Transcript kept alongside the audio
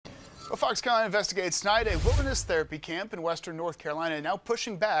Well, Fox Carolina Investigates tonight. A wilderness therapy camp in western North Carolina now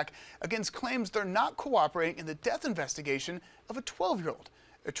pushing back against claims they're not cooperating in the death investigation of a 12-year-old.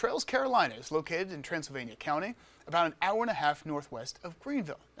 Trails Carolina is located in Transylvania County, about an hour and a half northwest of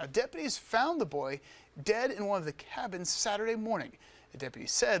Greenville. Now, deputies found the boy dead in one of the cabins Saturday morning. The deputy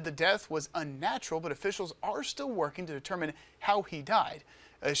said the death was unnatural, but officials are still working to determine how he died.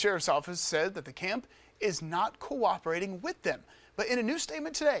 The sheriff's office said that the camp is not cooperating with them. But in a new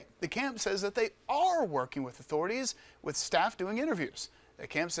statement today, the camp says that they are working with authorities, with staff doing interviews. The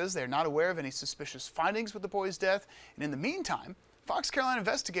camp says they're not aware of any suspicious findings with the boy's death. And in the meantime, Fox Carolina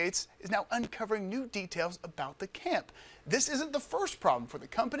Investigates is now uncovering new details about the camp. This isn't the first problem for the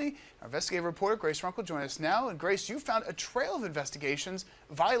company. Our investigative reporter Grace Runkle joins us now. And Grace, you found a trail of investigations,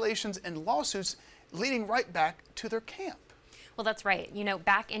 violations, and lawsuits leading right back to their camp. Well, that's right. You know,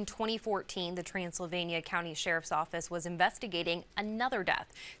 back in 2014, the Transylvania County Sheriff's Office was investigating another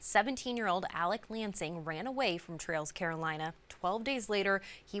death. 17-year-old Alec Lansing ran away from Trails Carolina. 12 days later,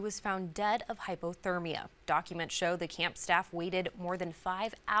 he was found dead of hypothermia. Documents show the camp staff waited more than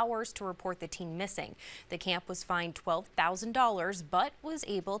 5 hours to report the teen missing. The camp was fined $12,000, but was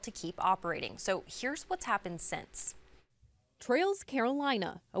able to keep operating. So here's what's happened since. Trails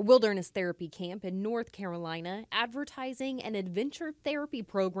Carolina, a wilderness therapy camp in North Carolina, advertising an adventure therapy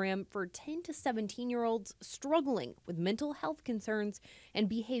program for 10 to 17-year-olds struggling with mental health concerns and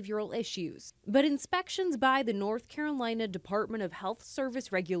behavioral issues. But inspections by the North Carolina Department of Health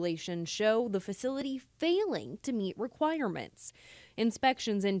Service Regulation show the facility failing to meet requirements.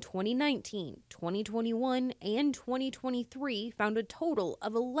 Inspections in 2019, 2021, and 2023 found a total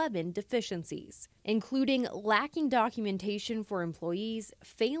of 11 deficiencies, including lacking documentation for employees,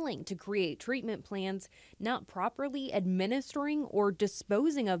 failing to create treatment plans, not properly administering or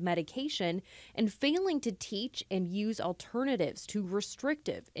disposing of medication, and failing to teach and use alternatives to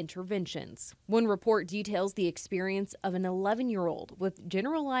restrictive interventions. One report details the experience of an 11-year-old with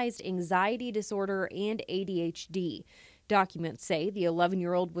generalized anxiety disorder and ADHD. Documents say the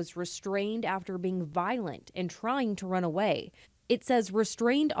 11-year-old was restrained after being violent and trying to run away. It says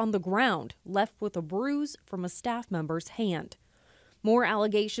restrained on the ground, left with a bruise from a staff member's hand. More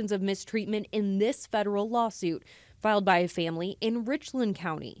allegations of mistreatment in this federal lawsuit filed by a family in Richland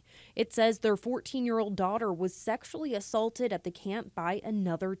County. It says their 14-year-old daughter was sexually assaulted at the camp by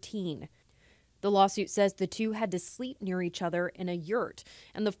another teen. The lawsuit says the two had to sleep near each other in a yurt,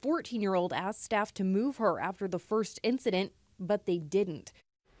 and the 14-year-old asked staff to move her after the first incident, but they didn't.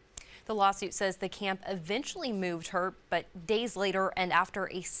 The lawsuit says the camp eventually moved her, but days later and after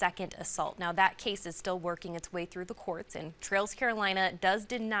a second assault. Now, that case is still working its way through the courts, and Trails Carolina does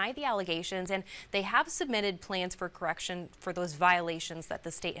deny the allegations, and they have submitted plans for correction for those violations that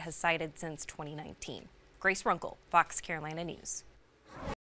the state has cited since 2019. Grace Runkle, Fox Carolina News.